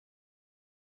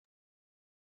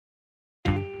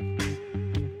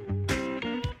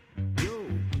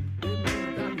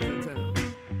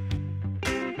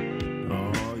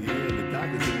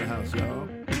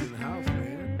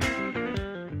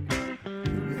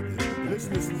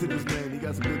let's listen to this man. He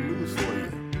got some good news for you.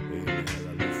 Hey, man,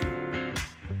 listen.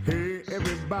 Hey,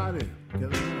 everybody,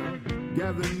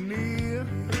 gather near.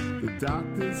 The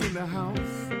doctor's in the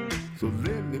house, so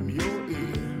lend him your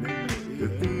ear. The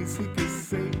things he can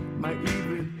say might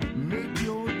even make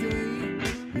your day.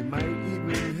 He might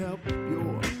even help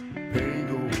your pain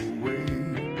go away.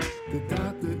 The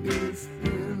doctor is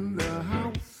in the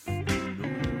house.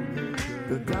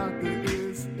 The doctor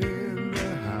is in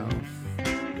the house.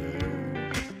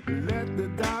 Let the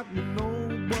doctor know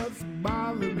what's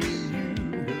bothering you.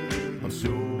 I'm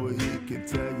sure he can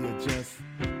tell you just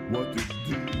what to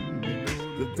do.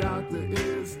 The doctor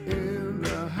is in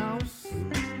the house.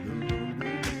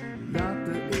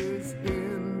 Doctor is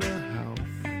in the house.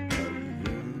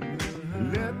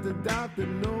 Let the doctor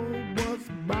know what's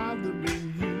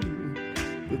bothering you.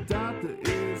 The doctor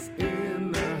is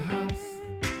in the house.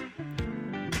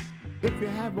 If you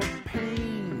have a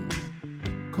pain,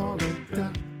 call a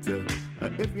doctor.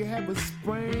 If you have a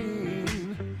sprain,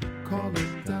 call a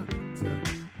doctor.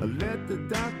 Let the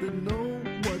doctor know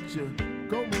what you're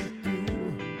going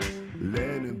through.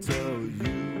 Let him tell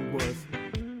you what's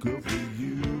good for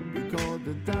you, because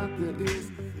the doctor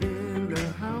is in the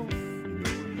house.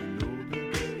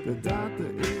 The doctor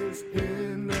is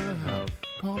in the house.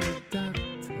 Call a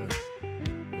doctor.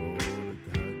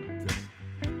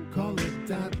 Call a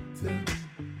doctor.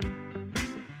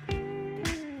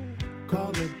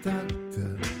 Call a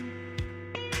doctor.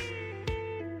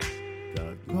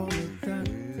 Call a doctor.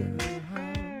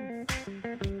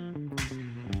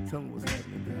 Tell me what's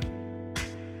happening, Doc.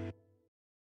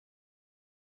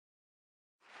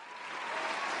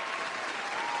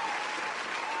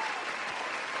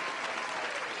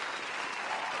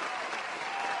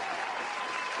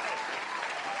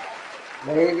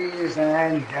 Ladies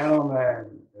and gentlemen,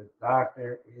 the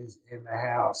doctor is in the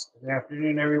house. Good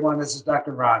afternoon, everyone. This is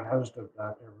Dr. Ron, host of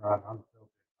Dr. Ron Unfiltered,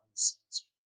 Uncensored.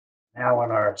 Now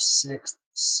in our 6th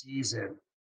season.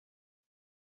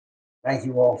 Thank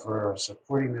you all for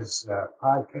supporting this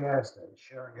podcast and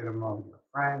sharing it among your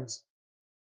friends.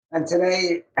 And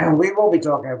today we will be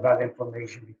talking about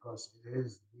inflammation because it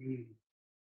is the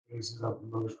basis of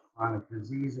most chronic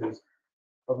diseases.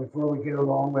 But before we get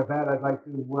along with that, I'd like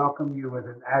to welcome you with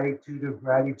an attitude of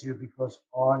gratitude, because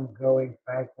ongoing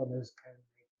thankfulness can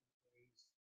make days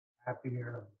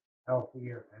happier,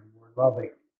 healthier, and more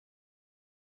loving.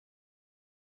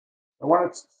 I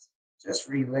want to just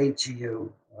relate to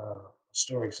you a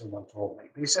story someone told me.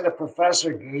 They said a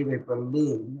professor gave a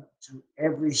balloon to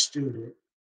every student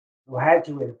who had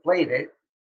to inflate it,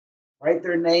 write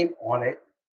their name on it,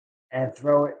 and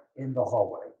throw it in the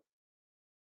hallway.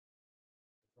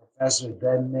 The professor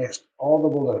then mixed all the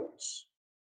balloons.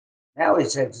 Now he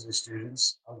said to the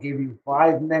students, I'll give you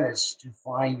 5 minutes to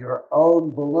find your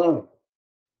own balloon.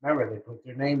 Remember, they put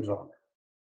their names on it.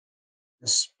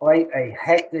 Despite a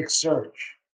hectic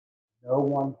search, no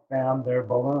one found their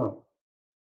balloon.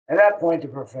 At that point, the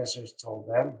professors told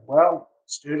them, well,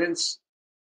 students,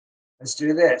 let's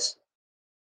do this.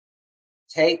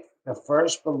 Take the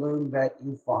first balloon that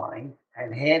you find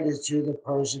and hand it to the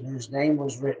person whose name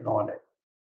was written on it.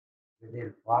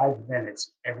 Within 5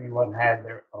 minutes, everyone had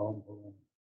their own balloon.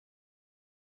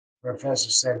 The professor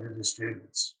said to the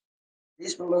students,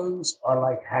 these balloons are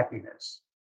like happiness.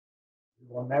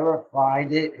 We will never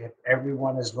find it if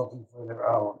everyone is looking for their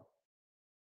own.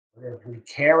 But if we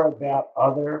care about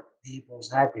other people's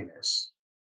happiness,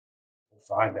 we'll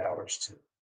find ours too.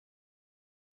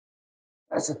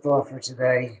 That's a thought for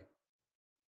today.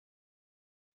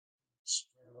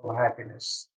 Spread a little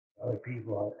happiness to other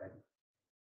people, and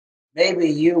maybe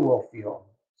you will feel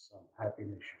some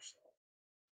happiness yourself.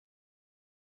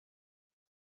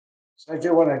 So I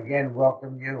do want to again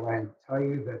welcome you and tell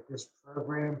you that this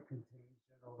program contains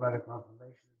general medical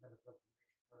information. Medical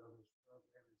information part of this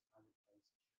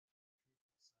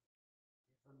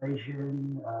program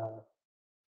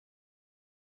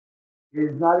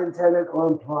is not intended or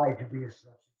implied to be a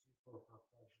substitute for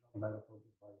professional medical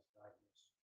device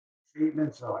diagnosis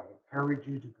treatment. So I encourage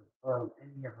you to confirm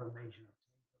any information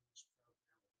obtained from this program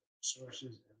with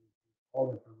sources and all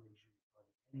information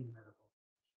regarding any medical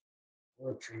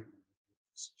or treatment with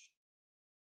your physician.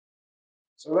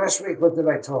 So last week, what did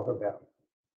I talk about?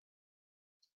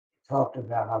 I talked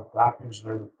about how doctors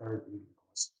are the third leading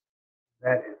cause.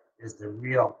 That is the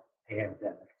real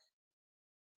pandemic.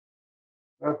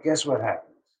 Well, guess what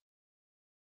happens?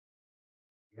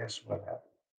 Guess what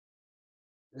happened?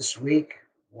 This week,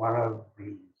 one of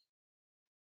the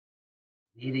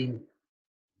leading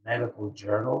medical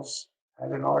journals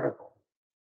had an article.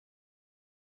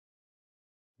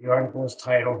 The article is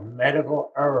titled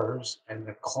Medical Errors and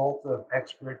the Cult of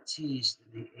Expertise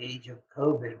in the Age of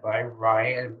COVID by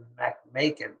Ryan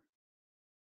McMaken.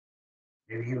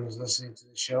 Maybe he was listening to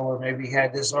the show, or maybe he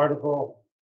had this article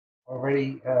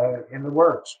already in the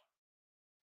works.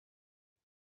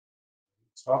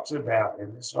 He talks about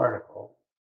in this article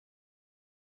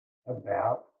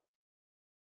about,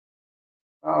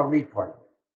 I'll read part of it.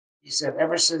 He said,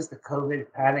 ever since the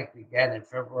COVID panic began in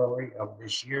February of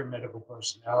this year, medical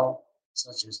personnel,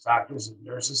 such as doctors and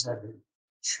nurses, have been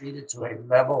treated to a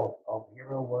level of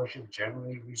hero worship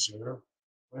generally reserved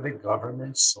for the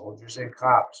government, soldiers, and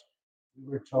cops.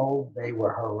 We were told they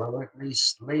were heroically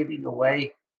slaving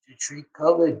away to treat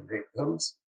COVID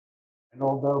victims. And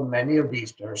although many of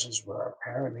these nurses were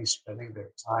apparently spending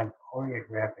their time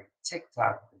choreographing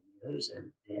TikTok videos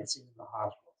and dancing in the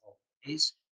hospital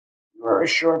hallways, we were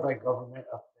assured by government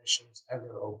officials and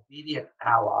their obedient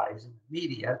allies in the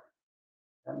media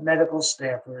that medical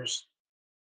staffers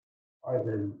are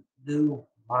the new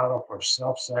model for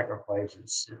self-sacrifice and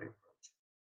civic virtue.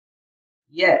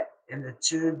 Yet, in the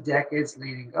 2 decades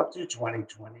leading up to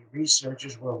 2020,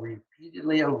 researchers were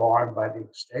repeatedly alarmed by the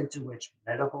extent to which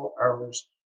medical errors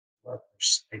were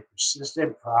a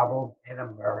persistent problem in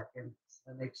American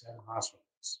clinics and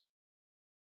hospitals.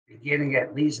 Beginning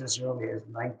at least as early as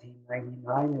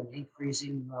 1999, an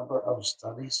increasing number of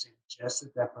studies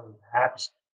suggested that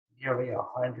perhaps nearly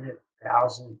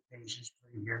 100,000 patients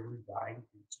per year were dying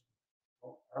due to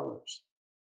medical errors.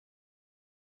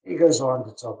 He goes on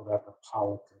to talk about the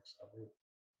politics of it,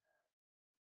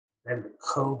 then the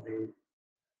COVID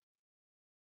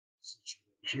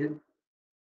situation,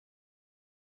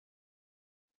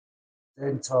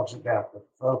 then talks about the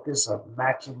focus of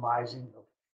maximizing the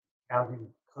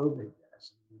counting COVID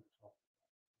deaths. And we talked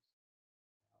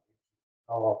about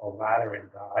fell off a ladder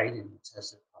and died and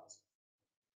tested positive,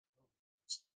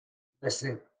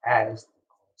 listed as the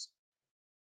cause.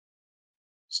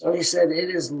 So he said it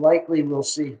is likely we'll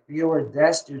see fewer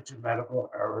deaths due to medical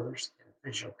errors in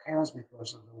official counts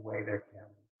because of the way they're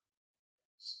counting.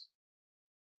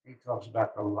 He talks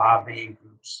about the lobbying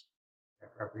groups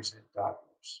that represent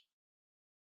doctors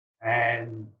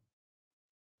and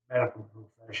medical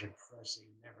profession pressing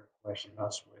never question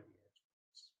us where the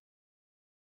experts.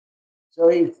 So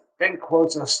he then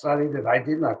quotes a study that I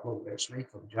did not quote last week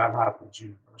from Johns Hopkins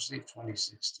University of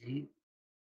 2016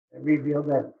 that revealed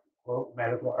that, quote,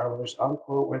 medical errors,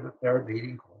 unquote, were the third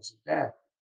leading cause of death.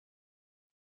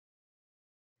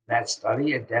 In that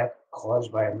study, a death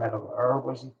caused by a medical error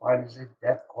was defined as a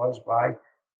death caused by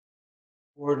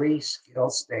poorly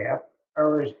skilled staff,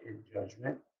 errors in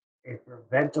judgment, a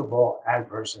preventable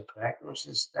adverse effect, or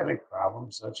systemic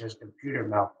problems such as computer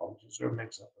malfunctions or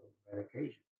mix-up of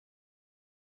medication.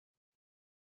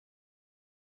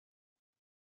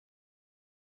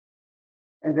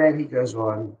 And then he goes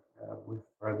on with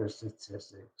further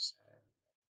statistics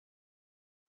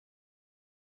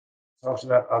and talks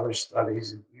about other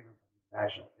studies, and even from the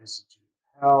National Institute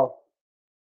of Health,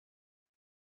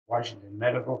 Washington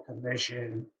Medical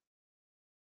Commission,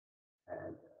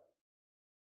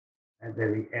 and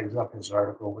then he ends up his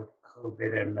article with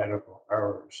COVID and medical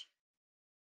errors.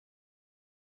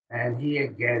 And he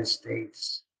again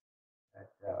states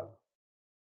that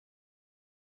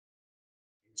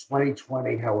in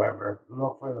 2020, however,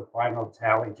 look for the final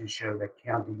tally to show that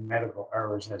counting medical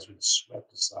errors has been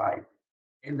swept aside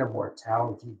in the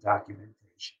mortality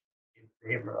documentation in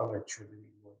favor of attributing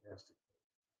more deaths to COVID.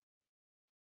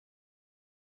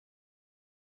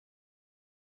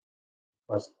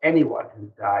 Because anyone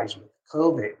who dies with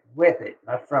COVID, with it,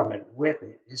 not from it, with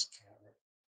it, is counted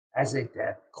as a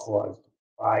death caused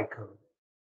by COVID.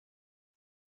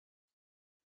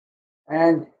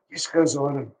 And this goes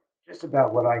on just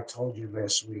about what I told you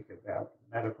last week about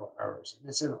medical errors. And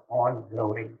it's an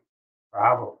ongoing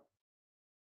problem.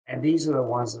 And these are the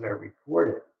ones that are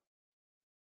reported.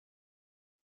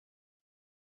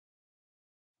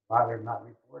 A lot are not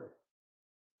reported.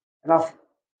 And I'll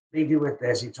leave you with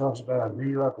this. He talks about a New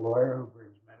York lawyer who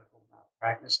brings medical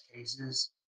malpractice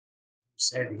cases, who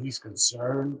said he's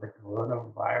concerned the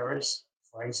coronavirus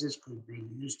crisis could be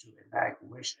used to enact a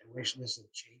wish list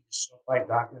of changes sought by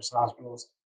doctors, hospitals,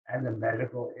 and the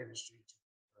medical industry to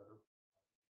curb.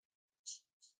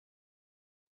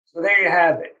 So there you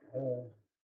have it. We're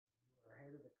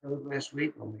ahead of the curve last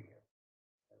week when we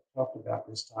talked about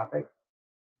this topic,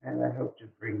 and I hope to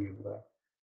bring you,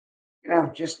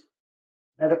 just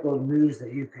medical news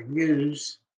that you can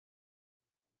use.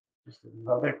 Just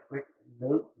another quick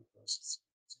note because it's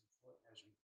important as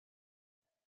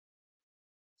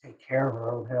we take care of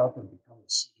our own health and become the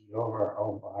CEO of our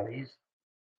own bodies.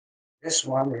 This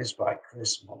one is by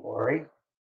Chris Mallory,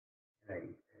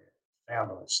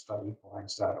 found on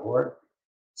studypoints.org. It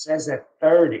says that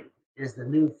 30 is the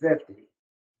new 50.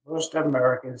 Most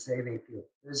Americans say they feel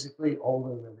physically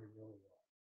older than they really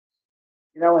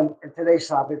are. And today's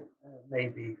topic may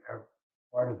be a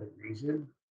part of the reason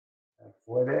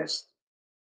for this.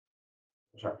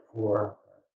 There's our poor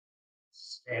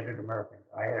standard American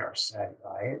diet, our SAD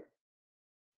diet.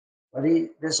 But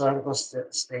this article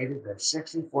stated that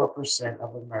 64%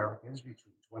 of Americans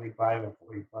between 25 and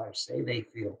 45 say they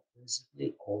feel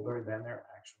physically older than their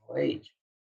actual age.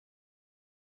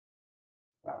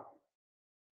 Wow.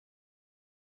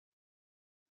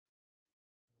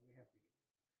 We have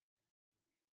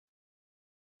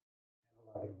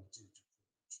to analyze due to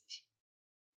nutrition.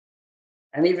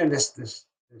 And even this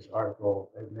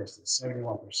article admits that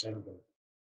 71% of the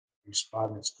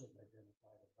respondents couldn't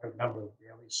identify the right number of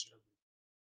daily servings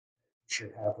you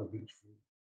should have of each food.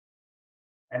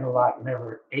 And a lot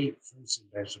never ate fruits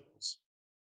and vegetables.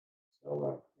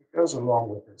 So it goes along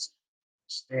with this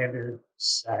standard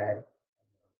SAD.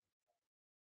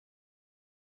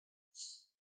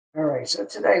 All right, so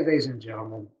today, ladies and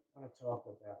gentlemen, I'm going to talk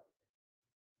about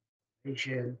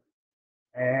inflation,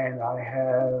 and I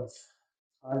have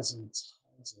tons and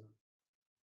tons of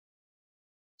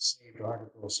saved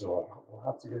articles, so we'll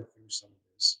have to go through some of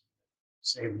this,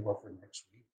 save more for next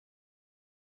week.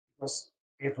 Because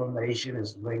inflammation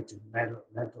is linked to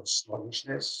mental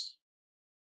sluggishness,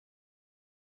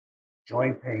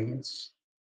 joint pains,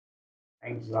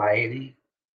 anxiety,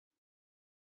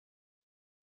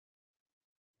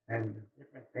 and the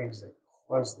different things that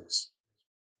cause this.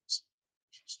 So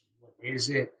what is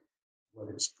it? What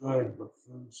is good? What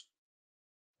foods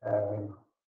are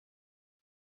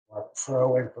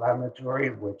pro-inflammatory?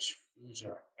 Which foods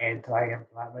are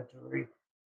anti-inflammatory?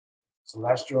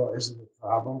 Cholesterol isn't the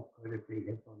problem. Could it be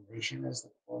inflammation as the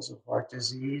cause of heart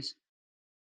disease?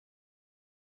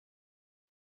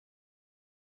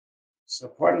 So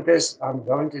part of this I'm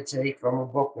going to take from a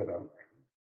book that I'm writing.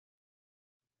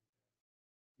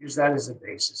 Use that as a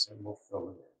basis and we'll fill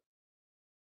it in.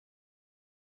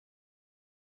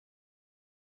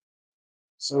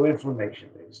 So inflammation,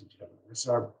 ladies and gentlemen, is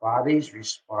our body's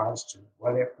response to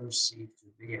what it perceives to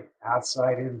be an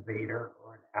outside invader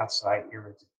or an outside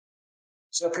irritant.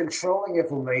 So controlling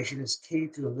inflammation is key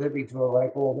to living to a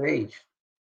ripe old age.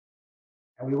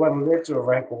 And we want to live to a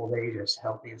ripe old age as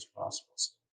healthy as possible.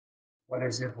 So what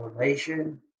is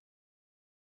inflammation?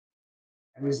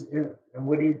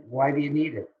 Why do you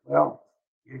need it? Well,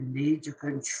 you need to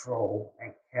control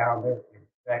and counter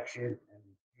infection and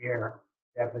repair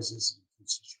deficits in food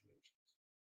situations.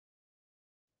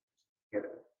 Get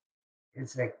an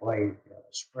insect blade, a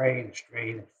sprain, a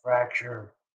strain, a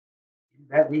fracture,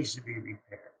 that needs to be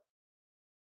repaired.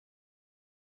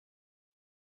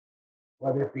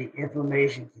 But if the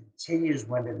inflammation continues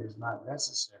when it is not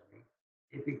necessary,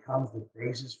 it becomes the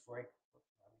basis for chronic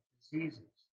diseases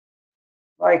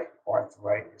like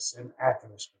arthritis and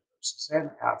atherosclerosis and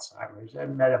Alzheimer's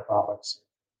and metabolic syndrome,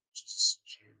 which is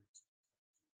associated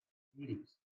with diabetes.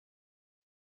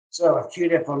 So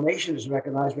acute inflammation is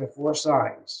recognized by 4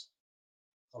 signs: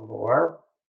 calor,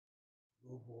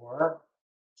 rubor,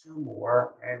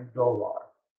 tumor, and dolor.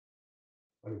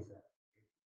 What is that?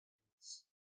 It's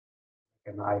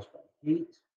recognized by heat,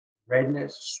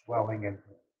 redness, swelling, and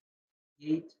pain.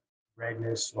 Heat,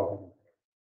 redness, swelling, and pain.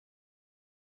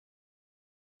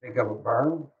 Think of a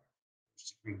burn,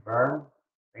 first-degree burn.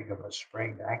 Think of a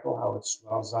sprained ankle, how it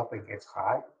swells up and gets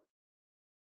hot.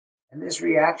 And this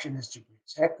reaction is to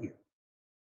protect you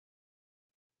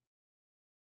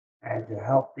and to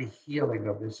help the healing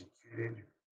of this acute injury.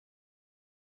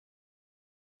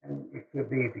 And it could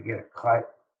be if you get a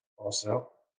cut also,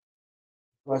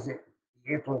 because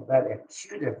that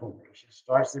acute inflammation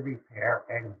starts the repair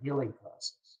and healing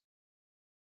process.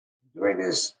 During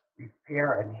this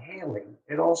repair and healing,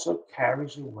 it also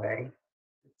carries away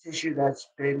the tissue that's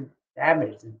been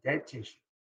damaged, the dead tissue,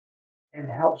 and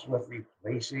helps with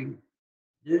replacing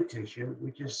new tissue,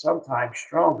 which is sometimes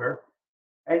stronger.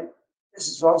 And this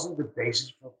is also the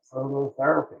basis for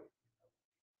prototherapy.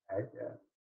 And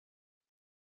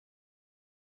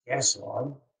guests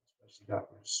on, especially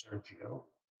Dr. Sergio,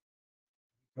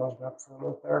 talks about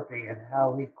prototherapy and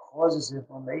how it causes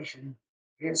inflammation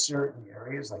in certain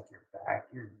areas like your back,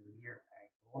 your knee, your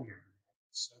ankle, your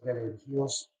neck, so that it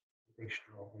heals with a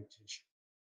stronger tissue.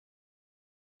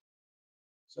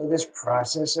 So this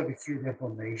process of acute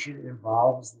inflammation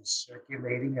involves the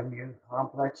circulating immune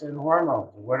complex and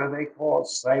hormones. What are they called?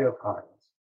 Cytokines.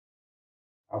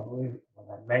 I believe when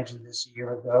I mentioned this a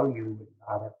year ago, you would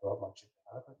not have thought much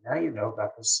about it, but now you know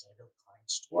about the cytokine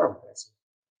storm that's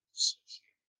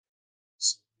associated with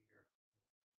severe.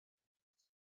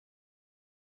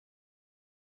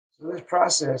 So this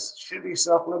process should be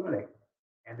self-limiting,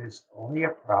 and it's only a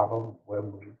problem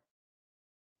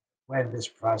when this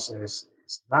process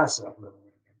is not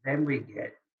self-limiting, and then we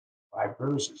get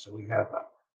fibrosis. So we have a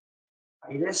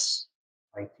itis,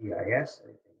 itis.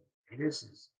 Itis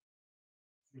is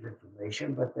acute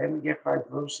inflammation, but then we get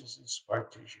fibrosis in scar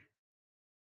tissue.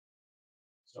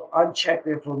 So unchecked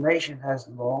inflammation has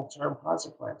long-term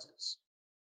consequences.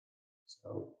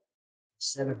 So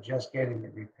instead of just getting the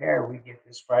repair, we get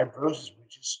this fibrosis,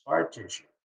 which is scar tissue.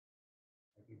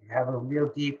 Like if you have a real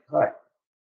deep cut,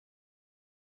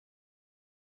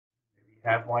 maybe you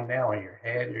have one now on your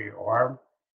head or your arm,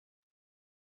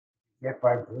 you get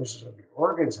fibrosis of your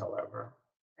organs, however,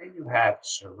 then you have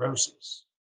cirrhosis,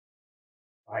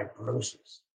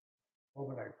 fibrosis,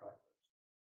 pulmonary fibrosis.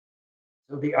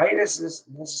 So the itis is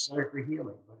necessary for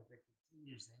healing, but if it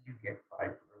continues, then you get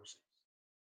fibrosis.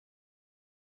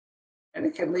 And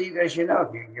it can lead, as you know,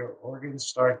 if your organs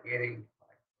start getting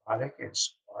fibrotic and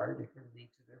scarred, it can lead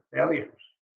to their failures.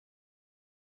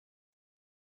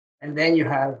 And then you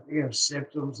have,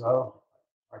 symptoms of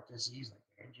heart disease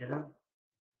like angina,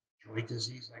 joint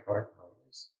disease like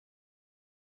arthritis.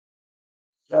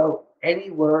 So any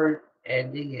word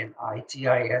ending in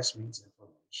itis means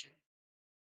inflammation,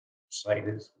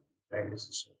 situs, and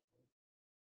so forth.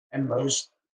 And most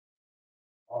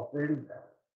often,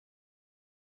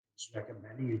 it's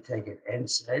recommended you take an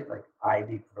NSAID like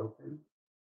ibuprofen to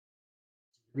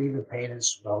relieve the pain and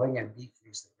swelling and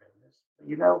decrease the redness.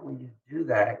 But when you do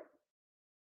that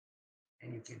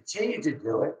and you continue to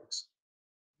do it,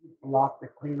 you block the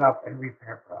cleanup and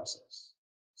repair process.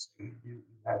 So you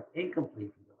have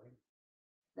incomplete healing,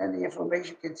 then the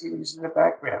inflammation continues in the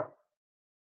background.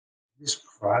 This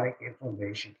chronic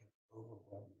inflammation can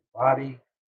overwhelm your body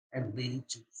and lead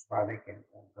to chronic and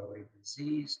ongoing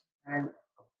disease and,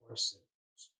 of course,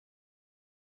 symptoms.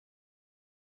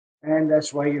 And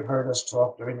that's why you heard us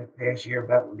talk during the past year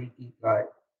about leaky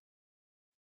gut,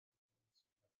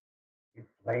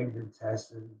 inflamed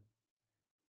intestine,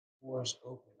 pores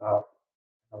open up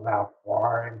and allow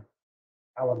foreign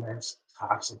elements,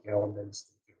 toxic elements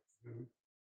to get through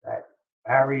that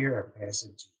barrier and pass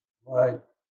into your blood.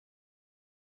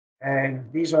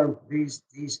 And these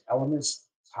elements,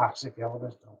 toxic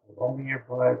elements, don't belong in your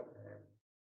blood and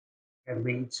can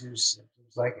lead to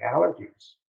symptoms like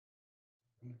allergies,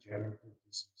 degenerative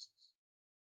diseases.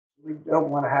 We don't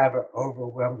want to have an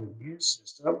overwhelmed immune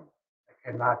system that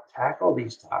cannot tackle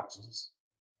these toxins.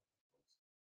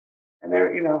 And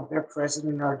they're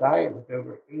present in our diet with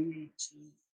over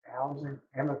 82,000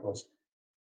 chemicals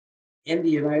in the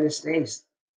United States,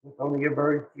 with only a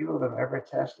very few of them ever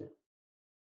tested.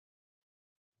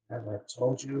 As I've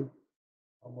told you,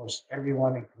 almost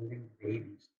everyone, including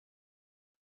babies,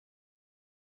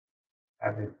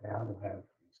 have been found to have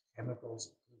these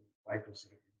chemicals, including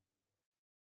glyphosate.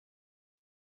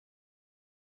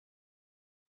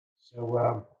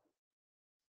 So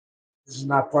this is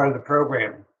not part of the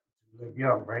program to live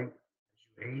young, right?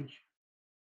 As you age.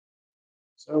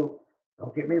 So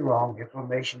don't get me wrong,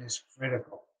 inflammation is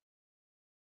critical,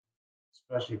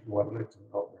 especially if you want to live to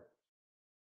adulthood.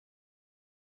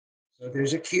 So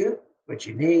there's acute, what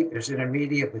you need. There's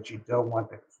intermediate, but you don't want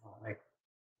the chronic,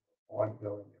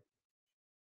 ongoing.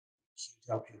 Acute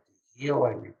helps you to heal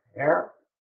and repair.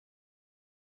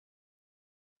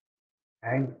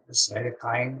 And the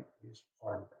cytokine is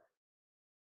part of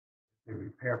that. The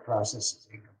repair process is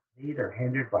incomplete or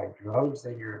hindered by drugs,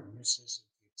 then your immune system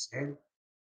kicks in.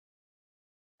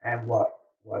 And what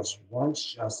was once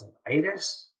just an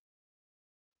itis,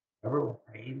 remember, with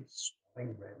pain,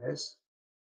 swelling, redness,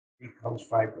 becomes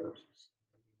fibrosis.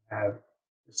 You have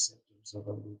the symptoms of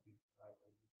a leaky gut.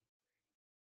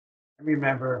 And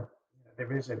remember,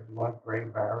 there is a blood-brain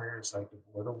barrier. It's like the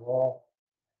border wall.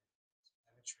 It's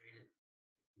penetrated.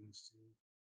 It leads to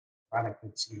chronic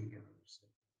fatigue and other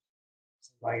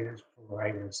symptoms. Colitis,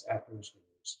 pruritus,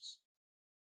 atherosclerosis.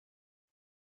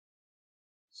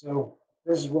 So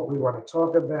this is what we want to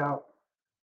talk about.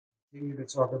 Continue to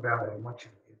talk about it. I want you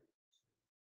to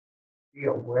be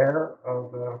aware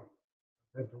of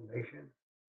inflammation,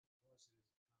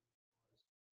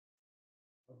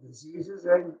 of diseases,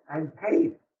 and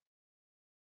pain.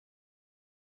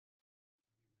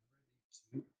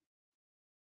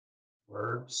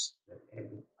 Words that end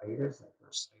in itis, like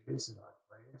bursitis and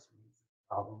arthritis, means the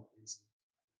problem is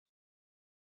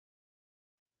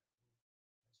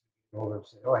older.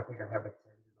 Say, oh, I think I have a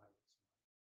tendonitis.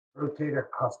 Rotator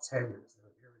cuff tendons that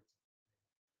are irritated.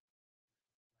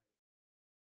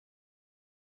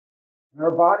 In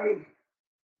our body,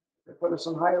 They put us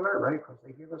on high alert, right? Because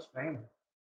they give us fame.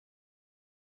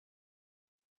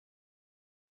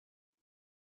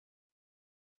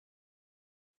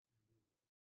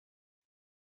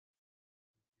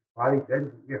 Body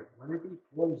then, yeah, when it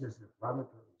deploys this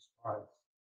inflammatory response,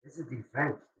 it's a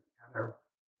defense to counter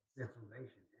inflammation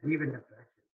and even infection.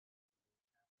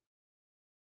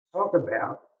 Talk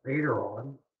about later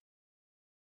on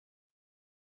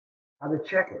how to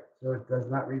check it so it does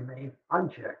not remain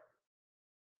unchecked,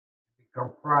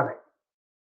 become chronic,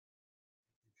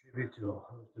 contribute to a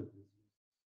host of diseases.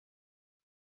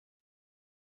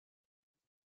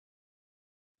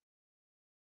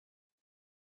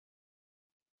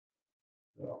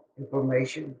 So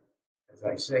inflammation, as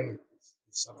I say, it's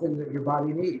something that your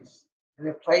body needs, and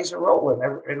it plays a role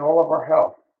in all of our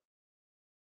health.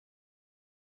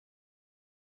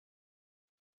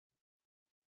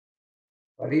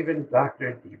 But even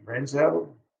Dr. DiBrenzo,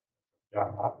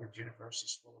 John Hopkins University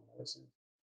School of Medicine,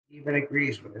 even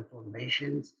agrees with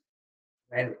inflammation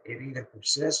when it either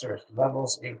persists or its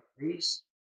levels increase,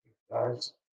 it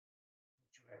does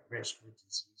put you at risk for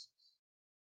diseases.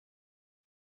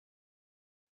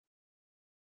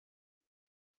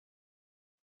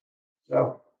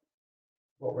 So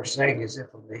what we're saying is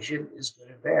inflammation is good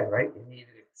and bad, right? You need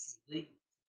it acutely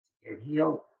to get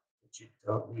healed, but you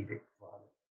don't need it chronic.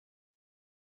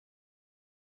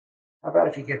 How about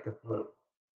if you get the flu?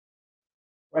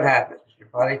 What happens? Your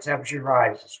body temperature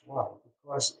rises. Why?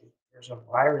 Because there's a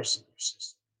virus in your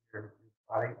system. Your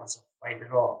body wants to fight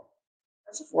it off.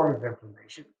 That's a form of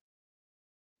inflammation.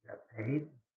 You have pain,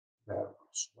 you have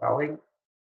swelling,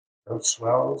 those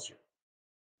swells, your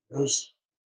nose is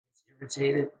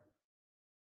irritated,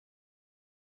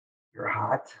 you're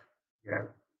hot, you have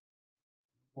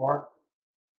more.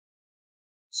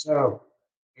 So,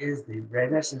 is the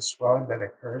redness and swelling that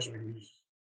occurs when you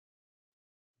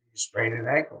sprain an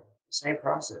ankle the same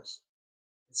process?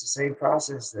 It's the same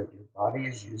process that your body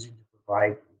is using to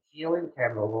provide healing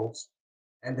chemicals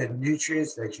and the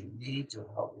nutrients that you need to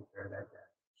help repair that damage.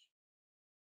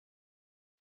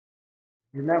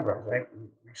 Remember, right?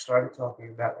 We started talking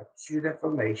about acute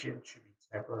inflammation should be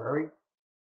temporary,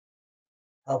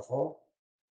 helpful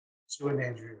to an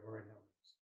injury or an illness.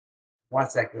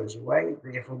 Once that goes away,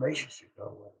 the inflammation should go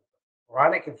away.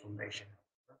 Chronic inflammation,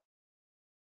 however,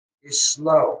 is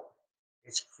slow,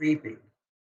 it's creeping,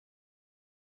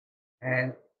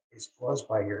 and is caused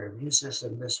by your immune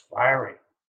system misfiring.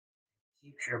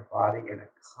 Keeps your body in a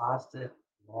constant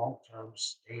long-term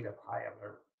state of high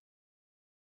alert.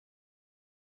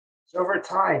 So over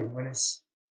time, when it's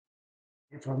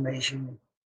inflammation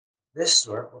this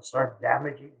sort will start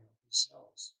damaging healthy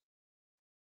cells.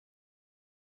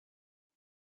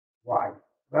 Why?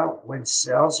 Well, when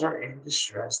cells are in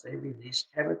distress, they release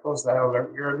chemicals that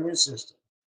alert your immune system.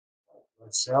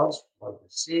 Blood cells flood the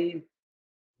seed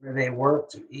where they work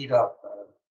to eat up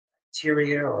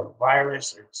bacteria or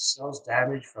virus or cells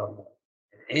damaged from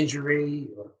an injury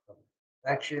or from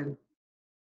infection.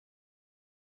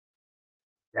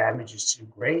 Damage is too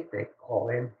great, they call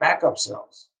in backup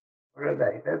cells. What are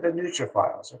they? They're the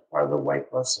neutrophils. They're part of the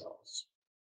white blood cells.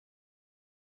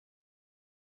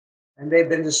 And they've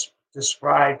been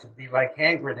described to be like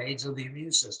hand grenades of the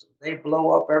immune system. They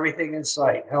blow up everything in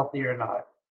sight, healthy or not.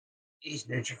 Each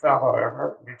neutrophil,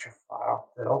 however, neutrophil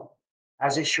pill,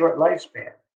 has a short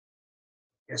lifespan.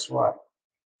 Guess what?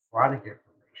 Chronic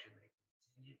inflammation.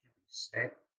 They continue to be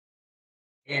sent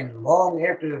in long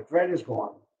after the threat is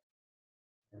gone.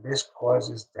 And this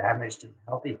causes damage to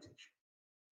healthy tissue.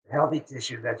 The healthy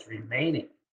tissue that's remaining.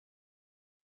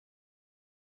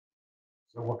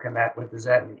 So what does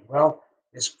that mean? Well,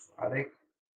 this chronic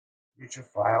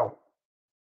neutrophil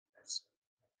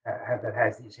that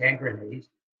has these hand grenades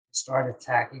start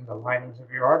attacking the linings of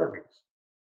your arteries.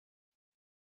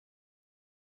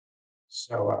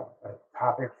 So a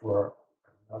topic for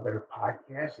another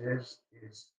podcast is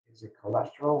it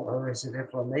cholesterol or is it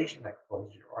inflammation that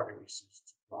causes your arteries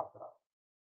to block up?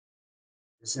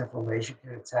 This inflammation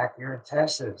can attack your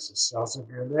intestines, the cells of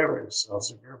your liver, the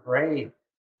cells of your brain,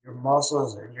 your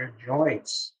muscles, and your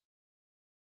joints.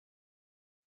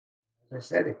 As I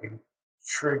said, it can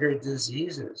trigger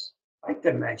diseases like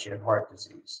dementia and heart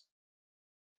disease.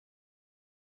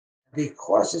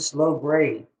 Because it's low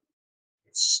grade,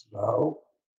 it's slow,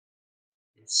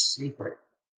 it's secret,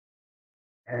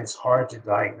 and it's hard to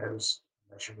diagnose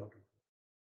unless you're looking.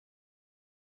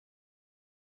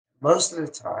 Most of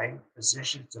the time,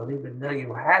 physicians don't even know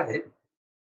you have it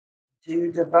until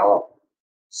you develop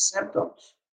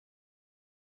symptoms.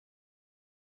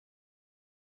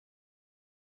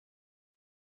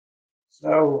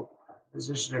 So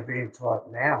physicians are being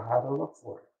taught now how to look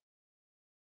for it.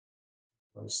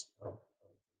 because of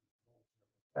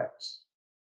effects.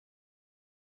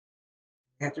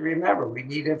 You have to remember, we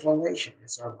need inflammation.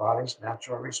 It's our body's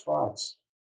natural response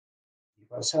to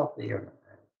keep us healthy and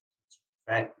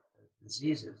prevent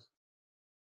diseases.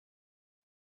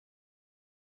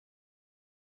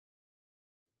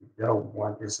 We don't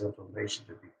want this inflammation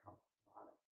to become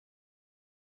chronic,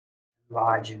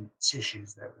 lodge in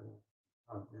tissues that will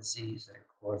become disease and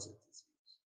cause a disease.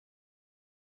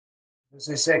 As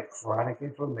I said, chronic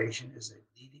inflammation is a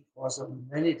leading cause of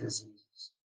many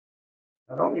diseases,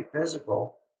 not only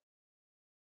physical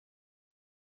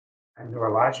and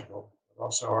neurological, but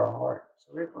also our heart.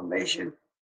 So inflammation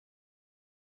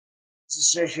is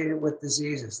associated with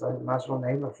diseases. I might as well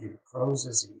name a few: Crohn's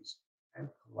disease, and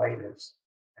colitis,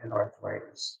 and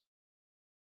arthritis.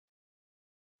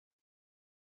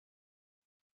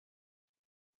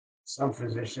 Some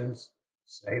physicians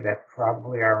say that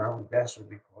probably our own deaths will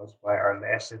be caused by our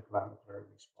last inflammatory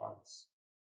response.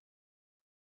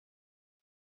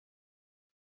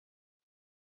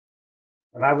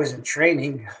 When I was in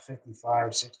training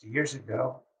 55, 60 years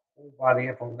ago, whole body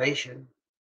inflammation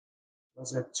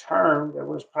was a term that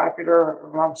was popular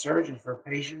among surgeons for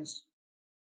patients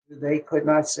who they could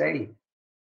not save.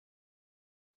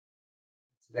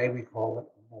 Today we call it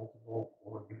multiple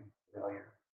organ failure.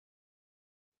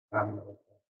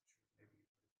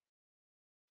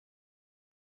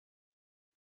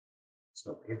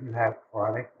 So if you have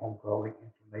chronic ongoing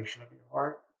inflammation of your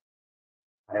heart,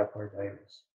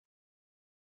 myocarditis.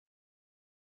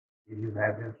 If you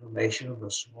have inflammation of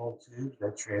the small tubes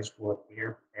that transport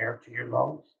air to your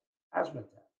lungs, asthma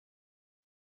attack.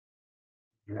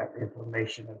 If you have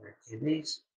inflammation of your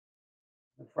kidneys,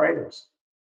 nephritis.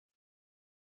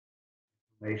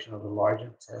 Inflammation of the large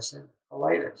intestine,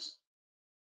 colitis.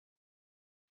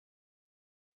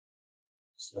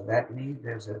 So that means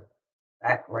there's a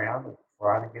background of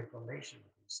chronic inflammation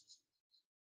of these diseases.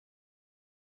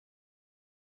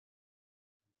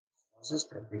 Causes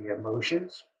can be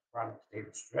emotions, chronic state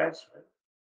of stress, right?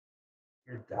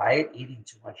 Your diet, eating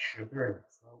too much sugar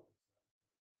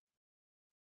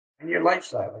and your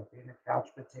lifestyle, like being a couch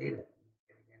potato, and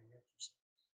getting any exercise.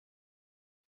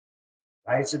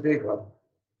 Diet's a big one,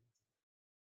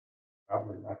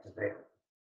 probably not today.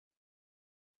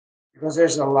 Because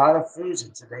there's a lot of foods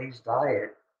in today's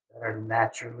diet that are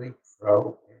naturally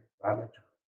pro-inflammatory.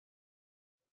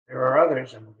 There are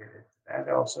others, and we'll get into that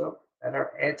also, that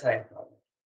are anti-inflammatory.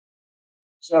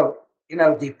 So,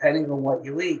 depending on what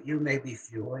you eat, you may be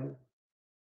fueling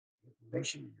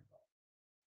inflammation in your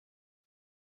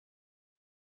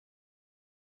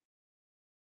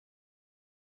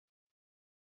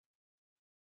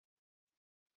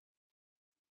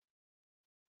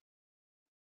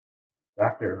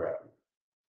body. Dr.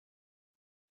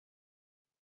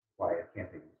 Wyatt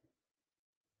Camping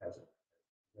has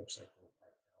a website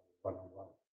called One-on-One.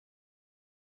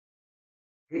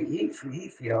 He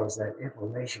feels that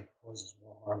inflammation causes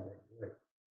more harm than good.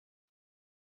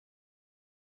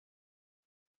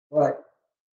 But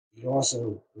he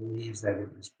also believes that it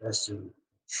is best to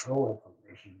control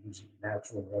inflammation using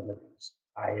natural remedies,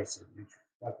 diets, and nutrients.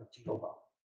 Dr. Teitelbaum.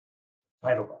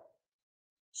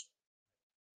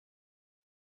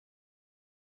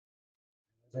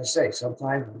 As I say,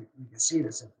 sometimes we can see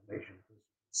this inflammation because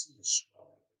we can see the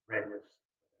swelling, the redness.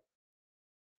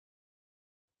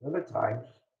 Other times,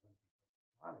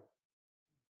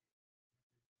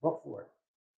 look for it.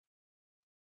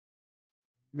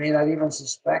 You may not even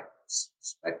suspect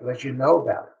unless you know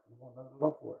about it. You won't know to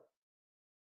look for it.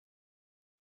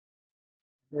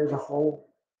 There's a whole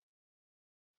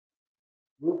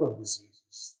group of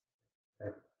diseases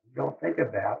that you don't think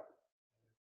about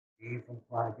being from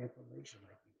chronic inflammation,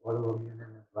 like the autoimmune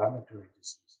and inflammatory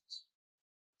diseases,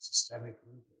 systemic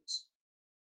lupus.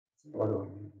 It's an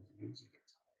autoimmune disease. You get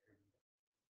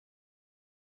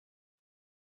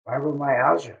tired.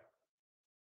 Fibromyalgia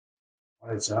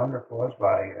on its own are caused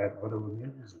by an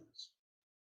autoimmune disease.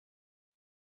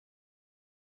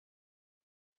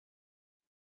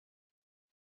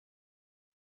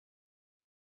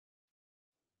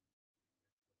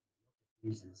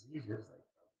 These diseases, like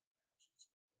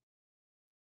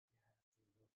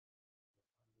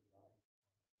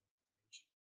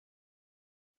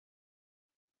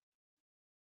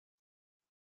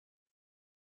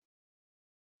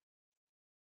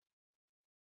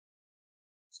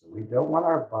so we don't want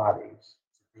our bodies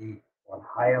to be on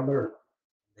high alert.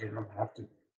 They don't have to be.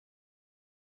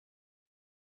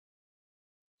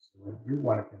 So we do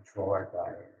want to control our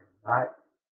diet and not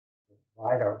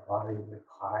provide our body with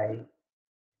high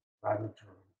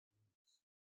inflammatory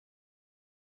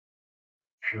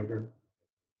sugar,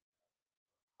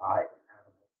 high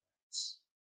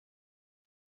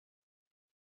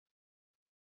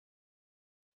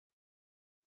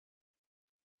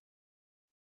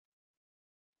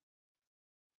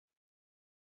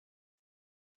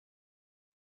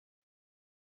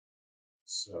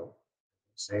So,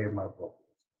 I say in my book,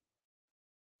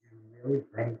 do you really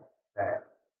think that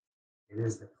it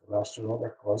is the cholesterol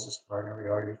that causes coronary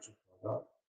arteries to clog up?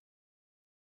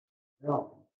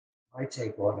 No. My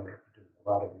take on it, after doing a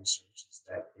lot of research, is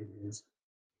that it is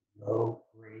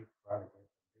low-grade chronic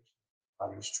inflammation the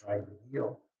body is trying to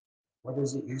heal. What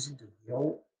is it using to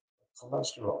heal it?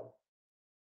 Cholesterol.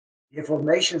 The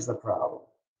inflammation is the problem.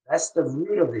 That's the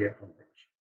root of the inflammation.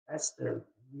 That's the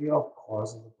real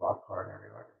cause of the blocked coronary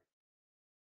artery.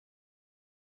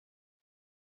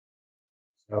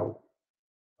 So,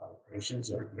 a lot of patients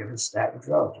are given statin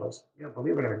drugs. Well,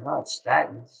 believe it or not,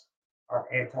 statins are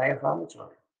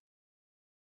anti-inflammatory.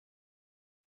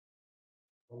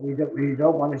 But we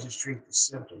don't want to just treat the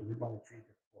symptom. We want to treat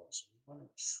the cause. We want to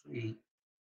treat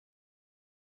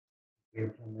the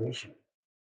inflammation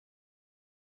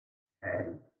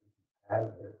and have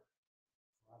a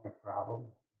chronic problem.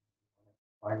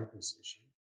 Find a physician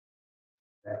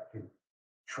that can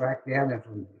track down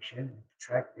inflammation,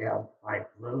 track down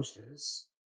fibrosis,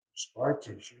 scar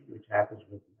tissue, which happens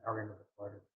with narrowing of the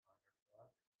part of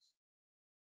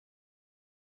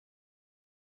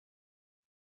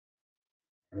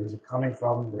the and is it coming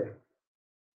from the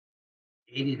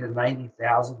 80 to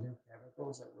 90,000 new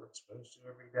chemicals that we're exposed to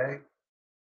every day?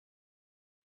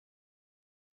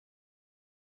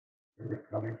 Is it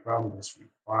coming from this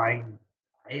refined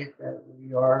diet that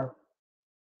we are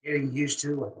getting used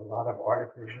to with a lot of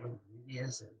artificial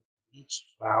ingredients and bleached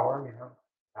flour,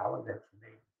 flour that's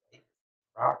made with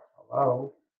rock,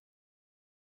 hello,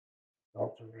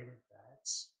 adulterated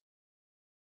fats?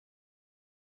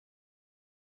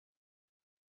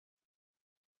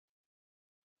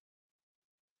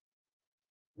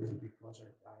 Is it because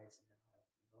our diets now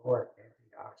have lower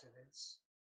antioxidants?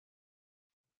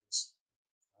 This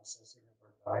processing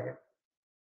of our diet.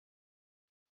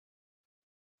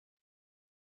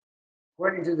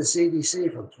 According to the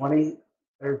CDC, from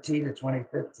 2013 to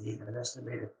 2015, an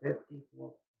estimated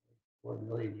 54.4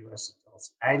 million U.S.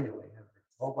 adults annually have been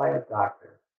told by a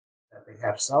doctor that they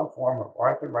have some form of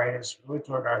arthritis,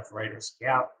 rheumatoid arthritis,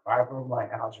 gout,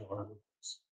 fibromyalgia, or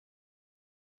lupus.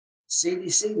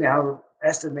 CDC now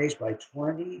estimates by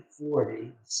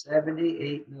 2040,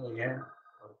 78 million,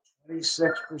 or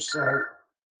 26%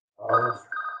 of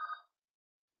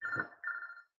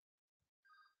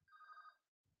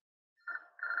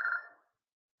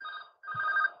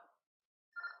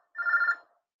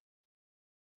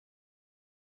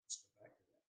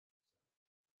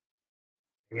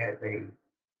yeah, they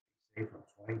say from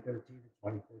 2013 to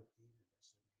 2015,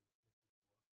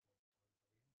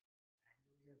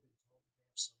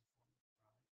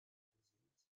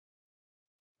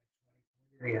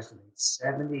 they estimate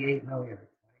 78 million, or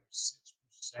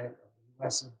 26% of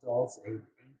U.S. adults aged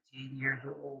 18 years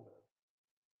or older.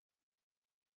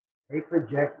 They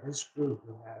project this group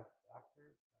to have doctor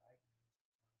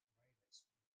diagnosed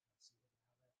arthritis.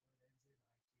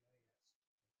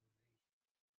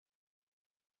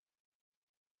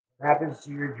 What happens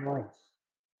to your joints?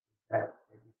 That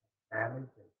they become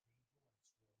damaged and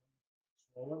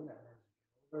swollen, and as you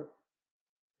get older, it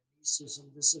leads to some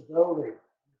disability.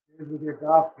 Interferes with your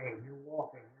golf game, your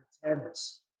walking, your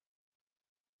tennis,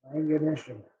 playing an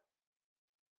instrument.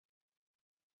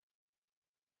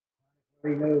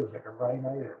 Nose, like a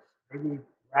rhinitis, maybe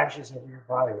rashes over your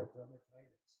body with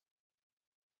dermatitis,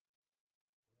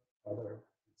 other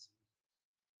diseases.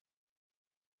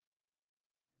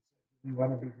 We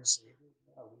want to be disabled?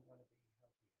 No, we want to be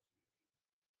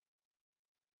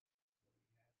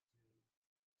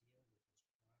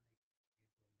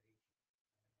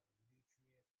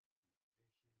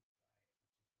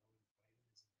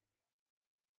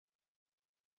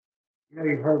healthy.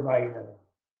 You've heard my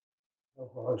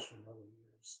local host from other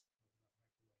years.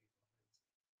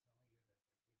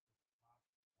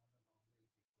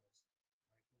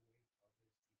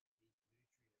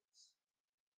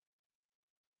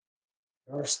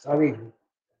 There are studies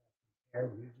that are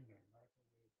using a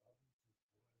microwave oven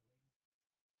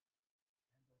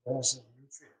to boil loss of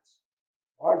nutrients,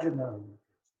 large amount of nutrients.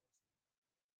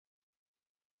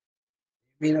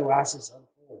 The amino acids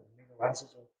unfold. Amino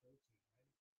acids are protein,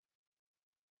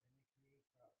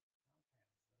 right? And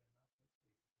they create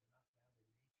compounds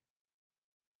that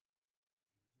are not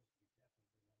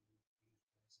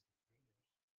good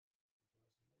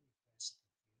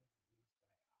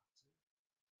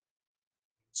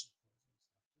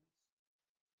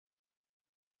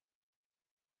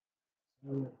for you.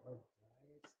 They're not found in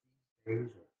nature. So our diets these days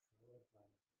are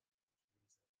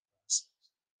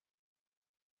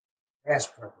fast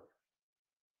preparation, leading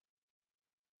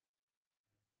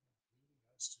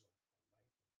us to a life of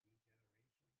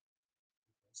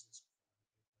degeneration because this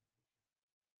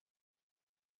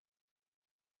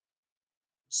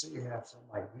so you have some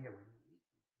idea when you eat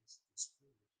this food, it's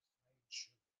high in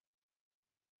sugar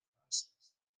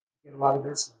processed. You get a lot of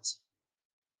insulin. This can make your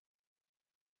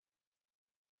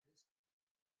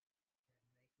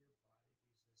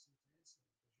body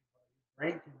resistant to insulin because your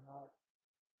brain cannot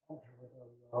function with a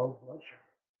low blood sugar.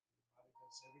 Your body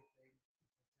does everything to protect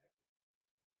it.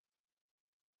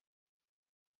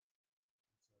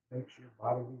 So it makes your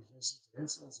body resistant to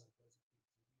insulin so it doesn't continue to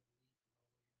leak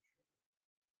lower in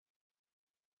sugar.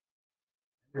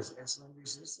 And this insulin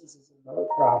resistance is another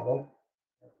problem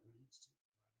that leads to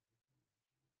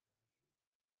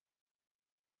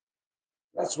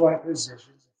that's why physicians,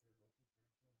 if they're looking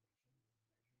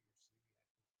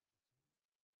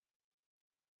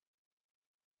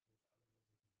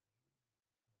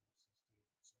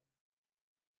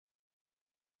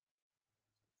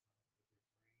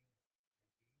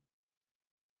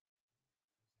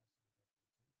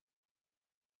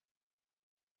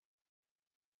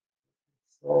for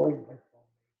controlling inflammation,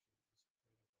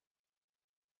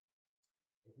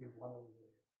 if you want to live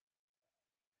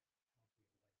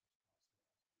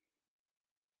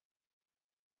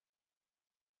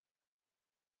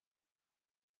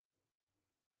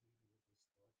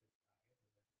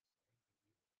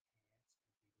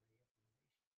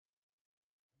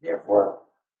therefore,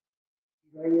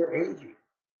 you're aging.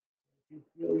 You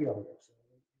feel younger. So it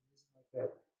isn't like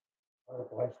that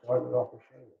article I started off the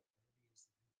show with.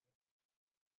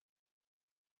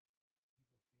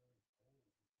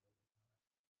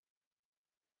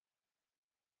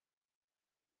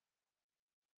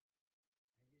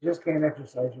 You just can't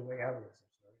exercise your way out of this.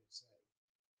 I'm sorry to say.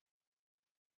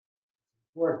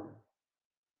 It's important.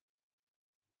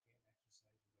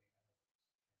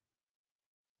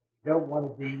 You don't want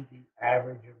to be the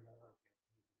average American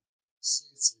who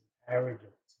sits an average of 10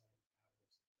 hours.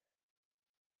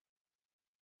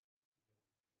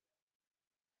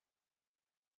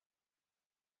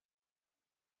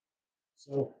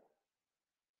 So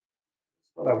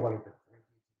that's what I wanted to bring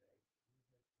you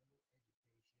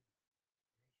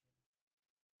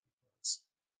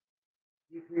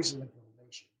today. Decrease in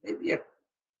inflammation. Maybe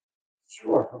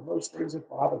sure for most things that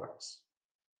bother us.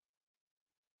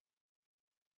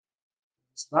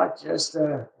 It's not just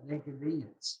an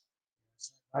inconvenience.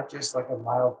 It's not just like a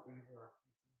mild fever,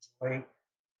 joint,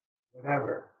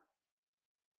 whatever.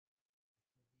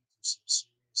 Some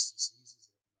serious diseases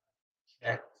that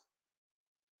are not checked.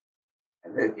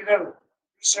 And then,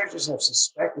 researchers have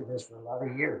suspected this for a lot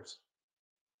of years.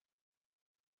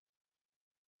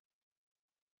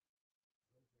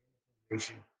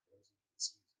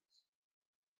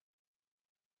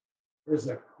 There's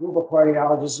a group of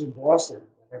cardiologists in Boston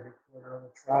that have reported on a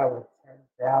trial with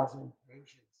 10,000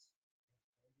 patients.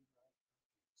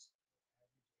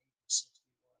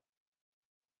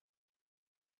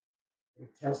 They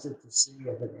tested to see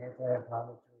if an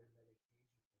anti-inflammatory medication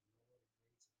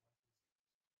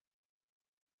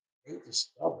they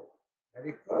discovered that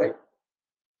it could.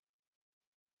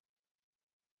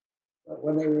 But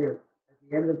when they were at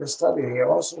the end of the study, they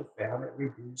also found it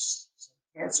reduced some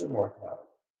cancer mortality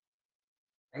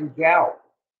and gout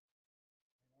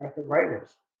and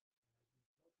arthritis.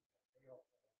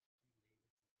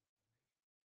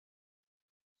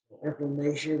 So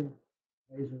inflammation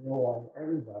plays a role on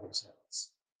everybody's health.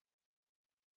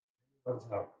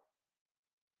 Everyone's health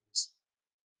is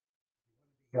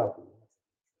healthy.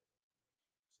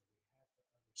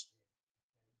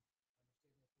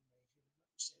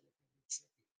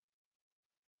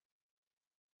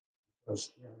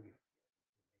 Because you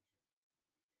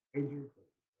injured,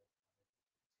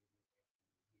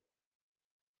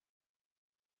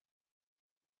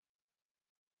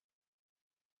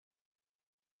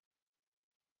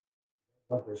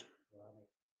 but this chronic,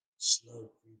 slow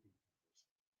creeping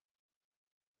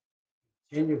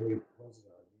continually causes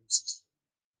our immune system.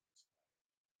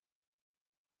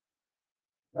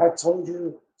 I told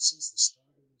you since the start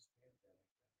of this pandemic,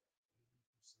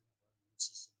 80% of our immune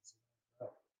system is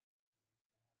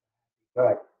in our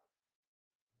gut.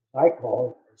 I call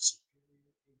it a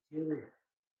superior interior.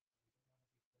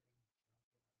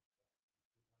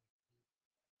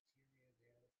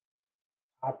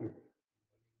 Populate.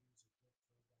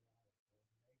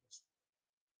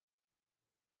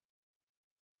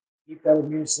 Keep that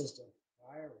immune system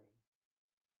firing.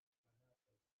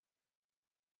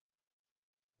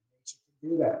 Nature can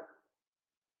do that.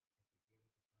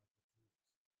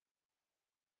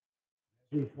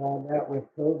 As we found out with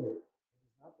COVID,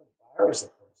 it's not the virus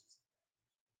that causes it.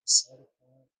 It's the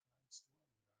cytokine storm.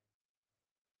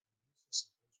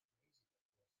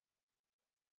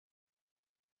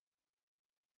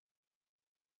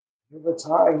 Over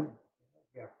time,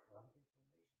 yeah,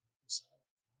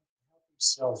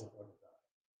 cells are going to die.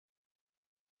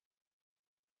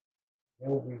 They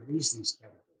will release these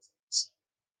chemicals in the cell.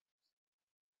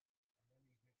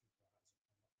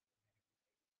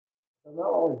 They'll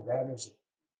not only damage the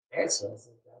bad cells,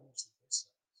 they'll damage the good cells.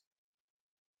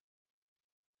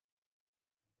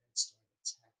 And start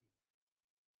attacking your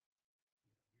joints, your heart,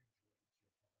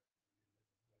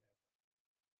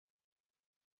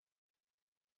 your liver,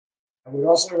 whatever. And we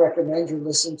also recommend you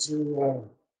listen to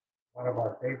one of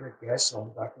our favorite guests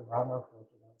on Dr. Rama,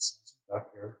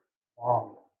 Dr.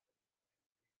 Wong.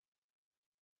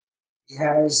 He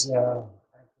has and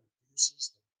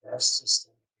produces the best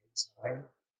systemic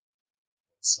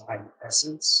enzyme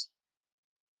essence,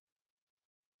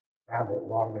 found at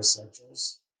Long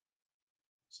Essentials,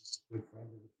 which is a good friend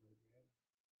of the program.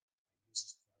 He uses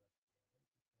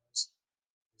because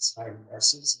enzyme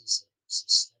essence is a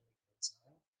systemic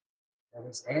enzyme that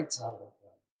is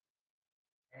anti-inflammatory,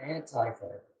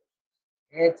 anti-fibrotic,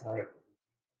 anti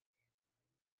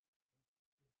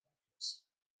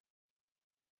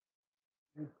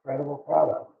incredible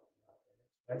product. Not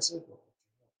expensive, but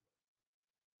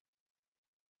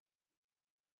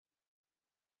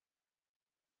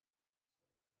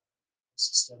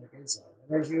systemic enzyme.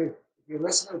 And if you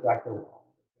listen to Dr. Wong, go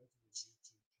to his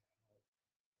YouTube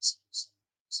channel, listen to some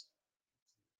of his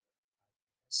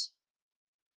podcasts,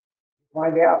 you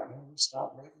find out, we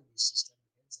stopped making these systemic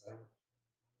enzymes around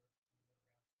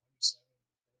 27, 30 years of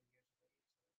age.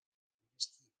 We just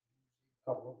keep using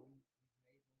what we made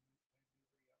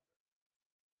when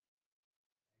we were younger.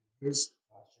 And his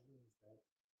posture is that we run out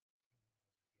of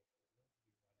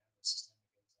systemic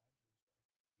enzymes, we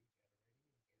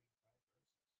start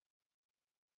regenerating and getting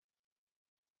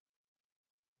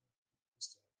fibrosis.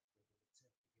 Just a tip to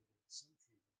give it some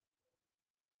treatment.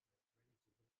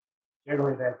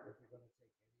 Generally, that if you're going to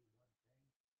take any one thing,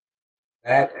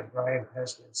 that and Brian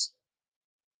Peskin's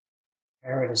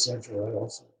Parent Essential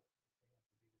Oils.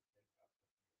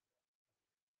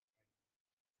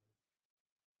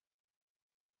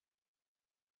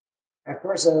 Of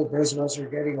course, those of us who are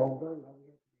getting older, we have to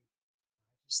be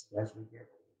conscious that as we get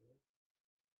older, a lot of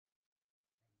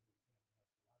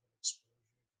exposure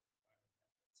to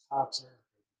environmental toxins,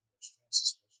 stress,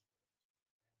 especially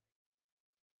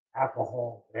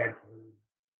alcohol, bad food.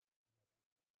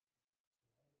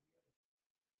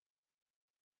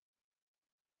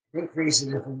 Increase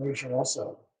in inflammation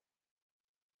also.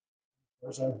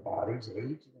 Those our bodies age, and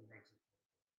it makes it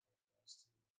difficult for us to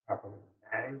properly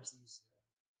manage these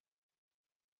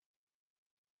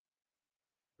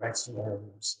threats to our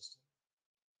immune system.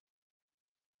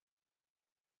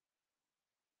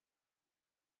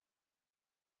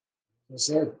 As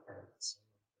I said, some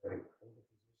very older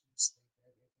physicians think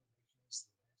that inflammation is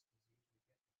the last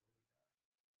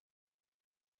disease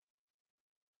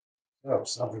we get before we die. So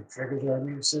something triggers our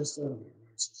immune system, the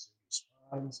immune system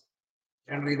responds.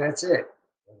 Generally, that's it.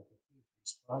 But if it keeps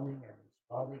responding and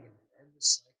responding and it ends the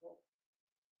cycle,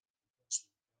 because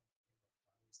we don't give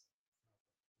our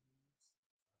bodies the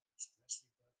proper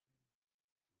foods, the proper stress reduction,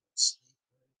 we don't sleep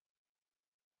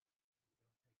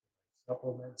good, we don't take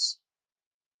the right supplements,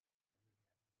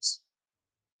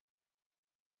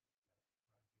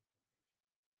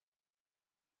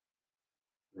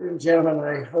 ladies and gentlemen,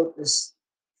 I hope this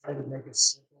try to make it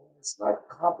simple. It's not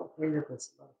complicated, but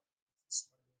it's not.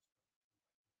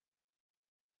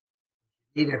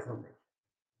 You need information.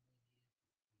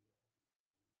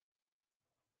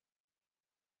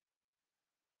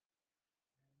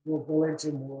 We'll go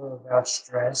into more about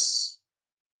stress,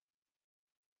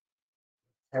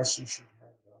 tests you should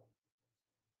have done.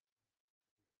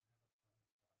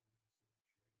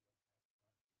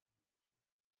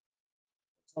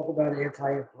 Talk about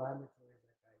anti-inflammatory,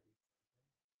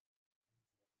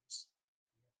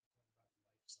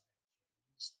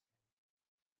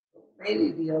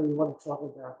 mainly, we want to talk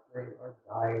about our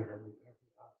diet and the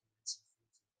antioxidants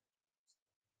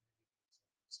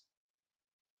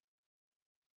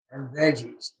and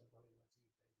veggies.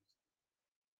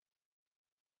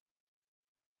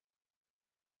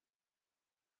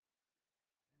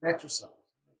 And exercise. You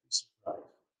might be surprised.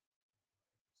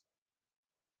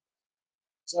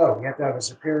 So you have to have a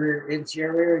superior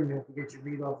interior, and you have to get your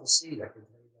meat off the seat. I can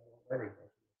tell you that already.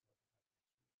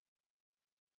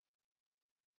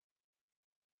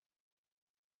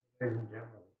 Ladies and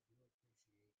gentlemen,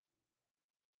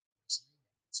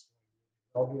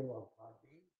 all here on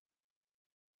Podbean.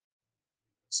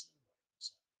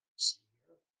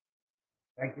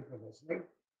 Thank you for listening. Back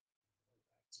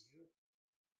to you.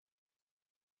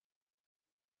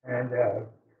 And your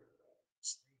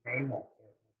name,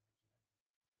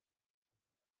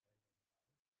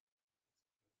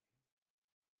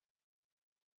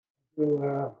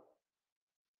 To,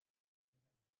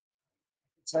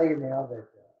 tell you now that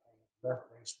I left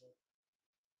Facebook.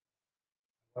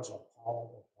 I was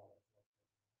appalled at all of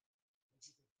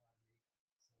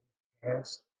it.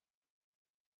 Past,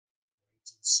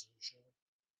 rates and social,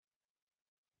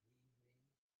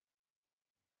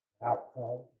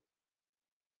 outcome,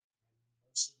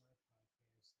 most of my podcasts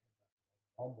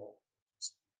end up on Rumble, which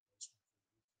is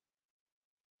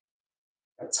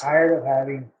I'm tired of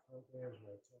having programs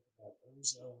where I talk about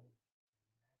ozone,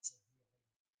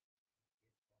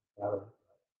 natural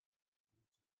healing,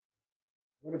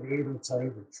 I want to be able to tell you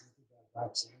the truth about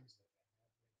vaccines,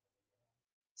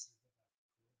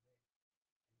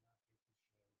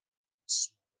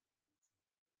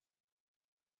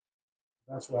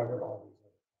 that's why we're all these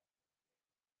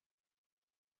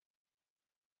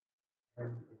other.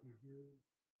 And if you do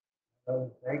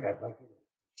another thing, I'd like you to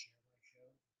share my show.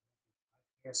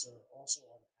 Podcasts are also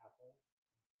on Apple,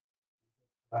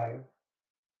 Spotify,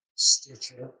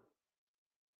 Stitcher,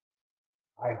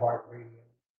 iHeartRadio,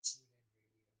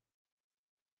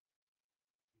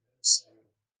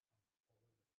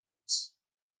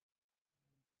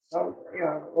 TuneIn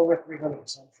Radio, so, over 300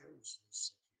 some shows.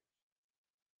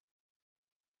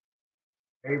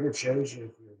 Favorite shows, if you're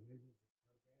new to the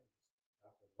program,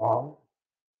 Dr. Long,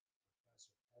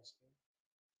 Professor Peskin,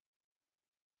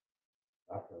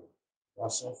 Dr.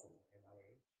 Russell from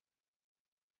NIH,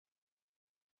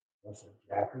 Russell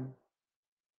Jaffe.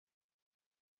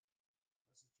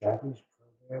 Jaffe's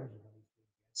programs and when he's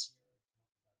been guests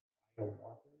here,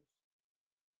 biomarkers.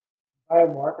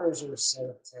 Biomarkers are a set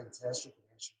of 10 tests you can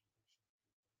answer.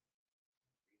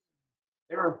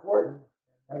 They're important,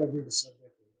 and that'll be the subject of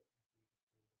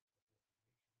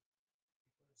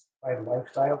by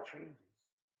lifestyle changes.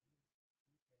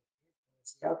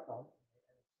 It's the outcome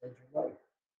and extend your life.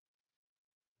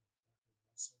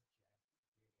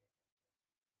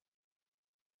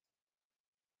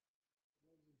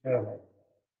 Gentlemen,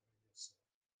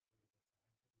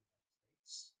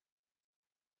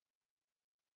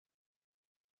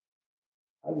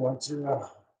 I want to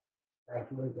thank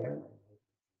you again.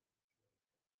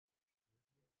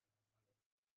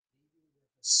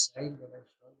 Saying that I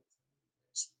started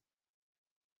this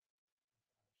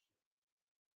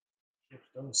week. Ships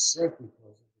don't sink because of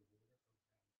the water.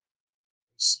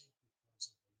 They sink because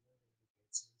of the water that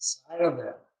gets inside of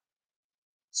them.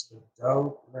 So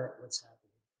don't let what's happening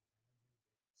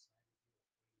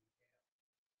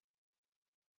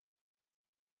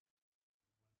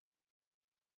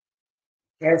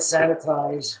can't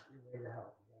sanitize your way to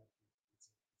health.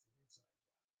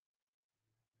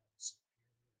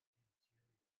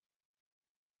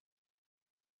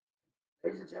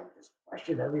 Ladies and gentlemen, just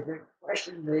question everything.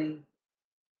 Question me.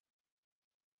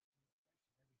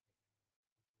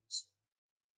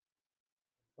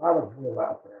 A lot of real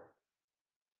out there.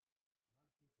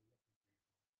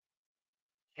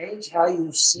 Change how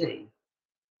you see, and you'll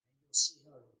see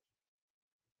how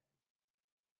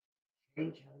you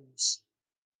change how you see.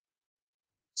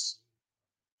 It's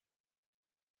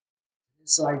an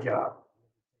inside job.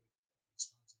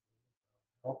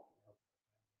 Help.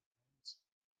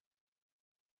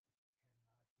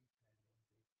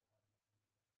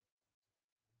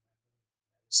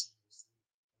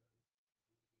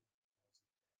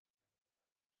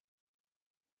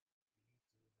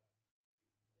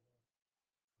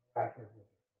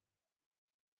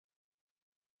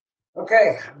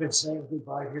 Okay, I've been saying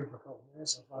goodbye here for a couple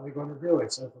minutes. I'm probably going to do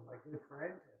it. So, for my good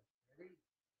friend, ready?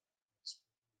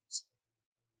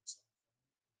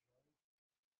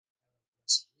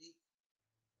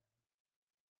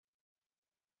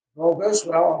 If all goes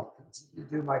well, I'll continue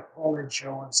to do my call-in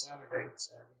show on Saturday.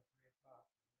 Saturday, 3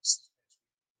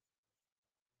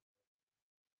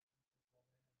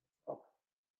 o'clock.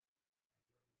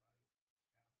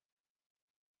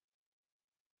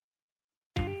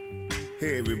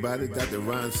 Hey everybody, Dr.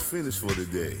 Ron's finished for the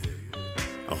day.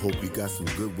 I hope you got some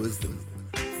good wisdom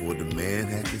for what the man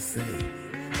had to say.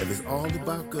 If it's all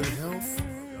about good health,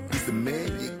 he's the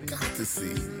man you got to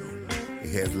see.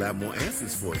 He has a lot more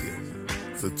answers for you.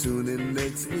 So tune in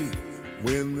next week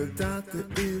when the doctor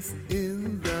is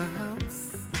in the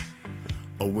house.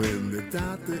 Or when the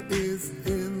doctor is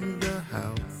in the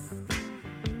house.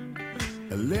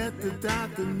 Let the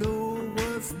doctor know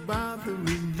what's bothering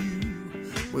you.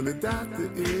 When the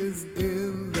doctor is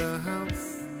in the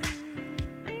house,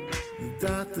 the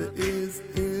doctor is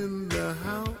in the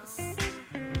house,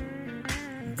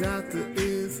 the doctor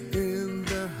is in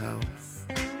the house.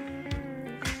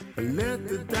 Let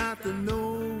the doctor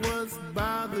know what's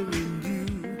bothering you.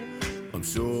 I'm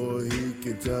sure he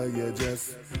can tell you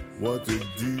just what to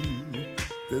do.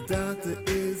 The doctor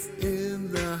is in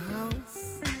the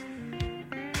house.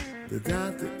 The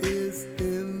doctor is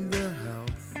in the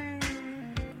house.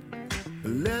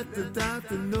 Let the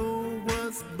doctor know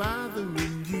what's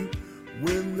bothering you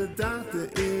when the doctor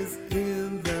is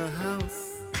in the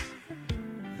house.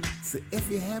 So if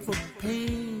you have a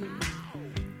pain,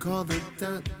 call the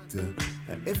doctor.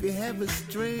 If you have a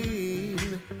strain,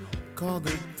 call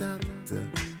the doctor.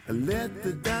 Let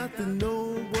the doctor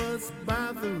know what's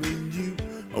bothering you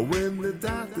when the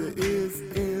doctor is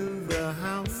in the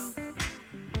house.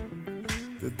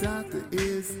 The doctor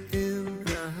is in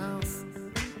the house.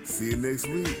 See you next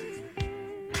week.